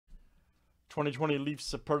2020 Leaf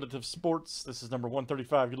Superlative Sports. This is number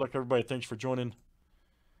 135. Good luck, everybody. Thanks for joining.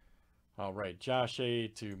 All right, Josh A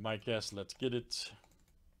to Mike S. Let's get it.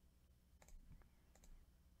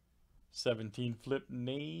 17 flip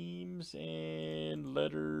names and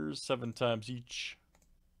letters, 7 times each.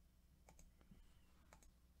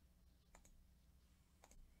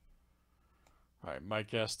 All right,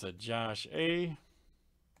 Mike S to Josh A.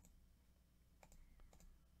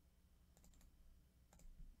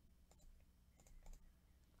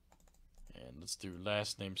 And let's do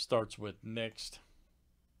last name starts with next.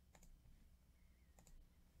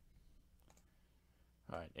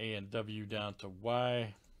 All right, A and W down to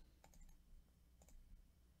Y.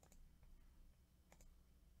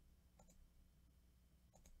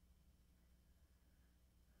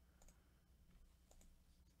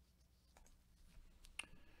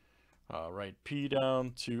 All right, P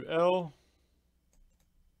down to L.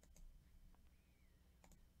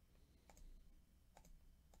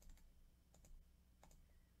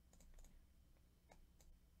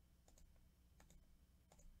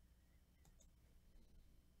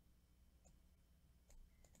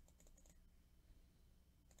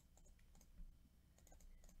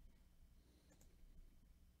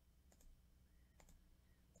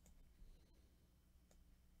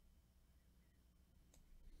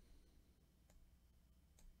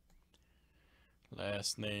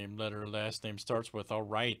 Last name, letter, last name starts with all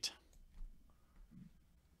right.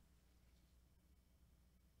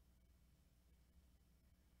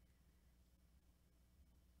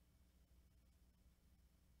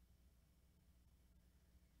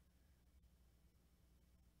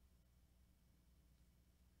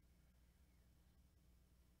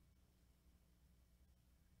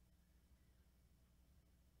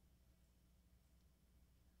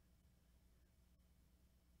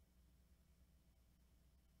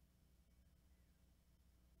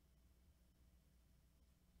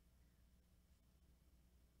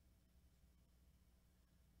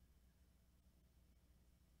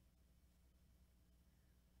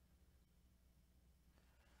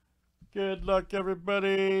 Good luck,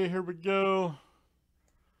 everybody. Here we go.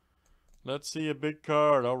 Let's see a big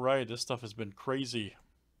card. All right, this stuff has been crazy.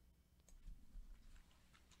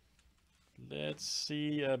 Let's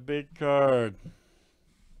see a big card.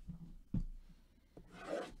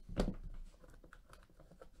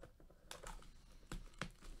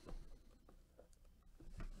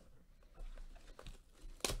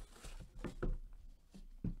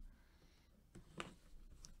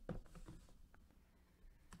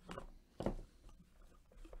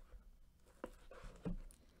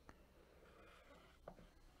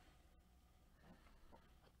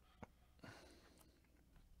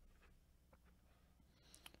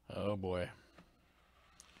 Oh boy.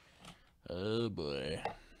 Oh boy.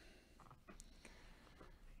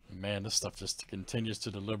 Man, this stuff just continues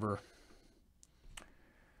to deliver.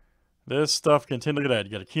 This stuff continues. Look at that.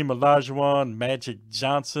 You got Akeem Olajuwon, Magic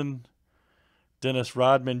Johnson, Dennis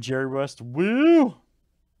Rodman, Jerry West. Woo!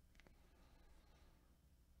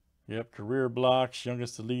 Yep, career blocks,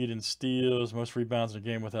 youngest to lead in steals, most rebounds in a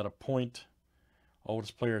game without a point,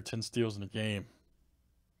 oldest player, 10 steals in a game.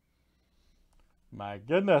 My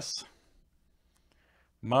goodness.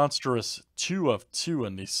 Monstrous 2 of 2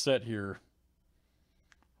 in the set here.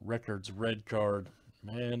 Records red card.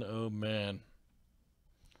 Man, oh man.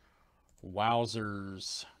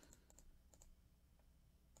 Wowzers.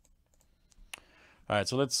 All right,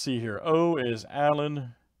 so let's see here. O is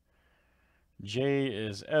Allen. J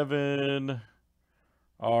is Evan.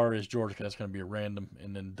 R is George. That's going to be a random.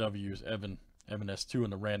 And then W is Evan. Evan has 2 in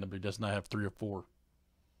the random, but he does not have 3 or 4.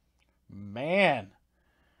 Man.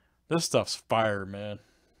 This stuff's fire, man.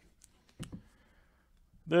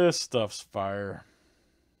 This stuff's fire.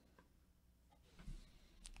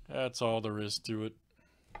 That's all there is to it.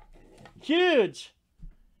 Huge!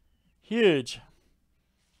 Huge.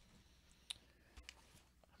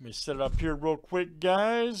 Let me set it up here real quick,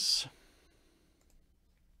 guys.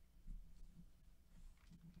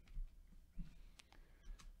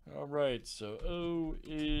 All right, so O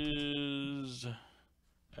is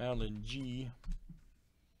Alan G.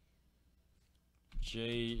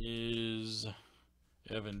 J is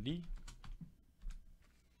Evan D.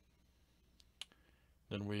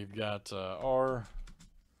 Then we've got R,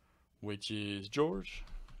 which is George.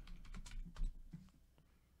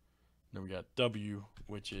 Then we got W,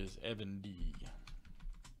 which is Evan D.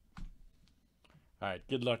 All right,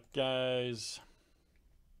 good luck, guys.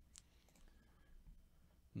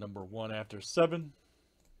 Number 1 after 7.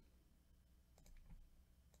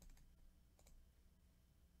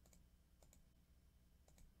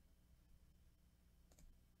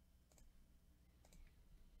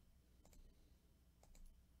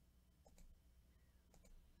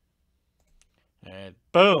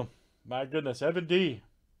 My goodness, Evan D.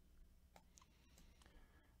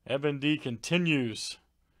 Evan D continues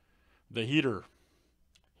the heater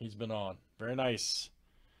he's been on. Very nice.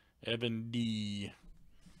 Evan D.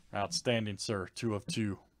 Outstanding, sir. 2 of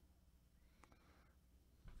 2.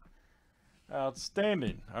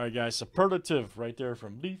 Outstanding. All right, guys. Superlative right there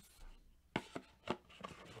from Leaf.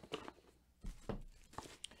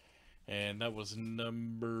 And that was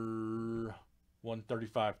number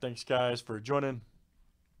 135. Thanks, guys, for joining.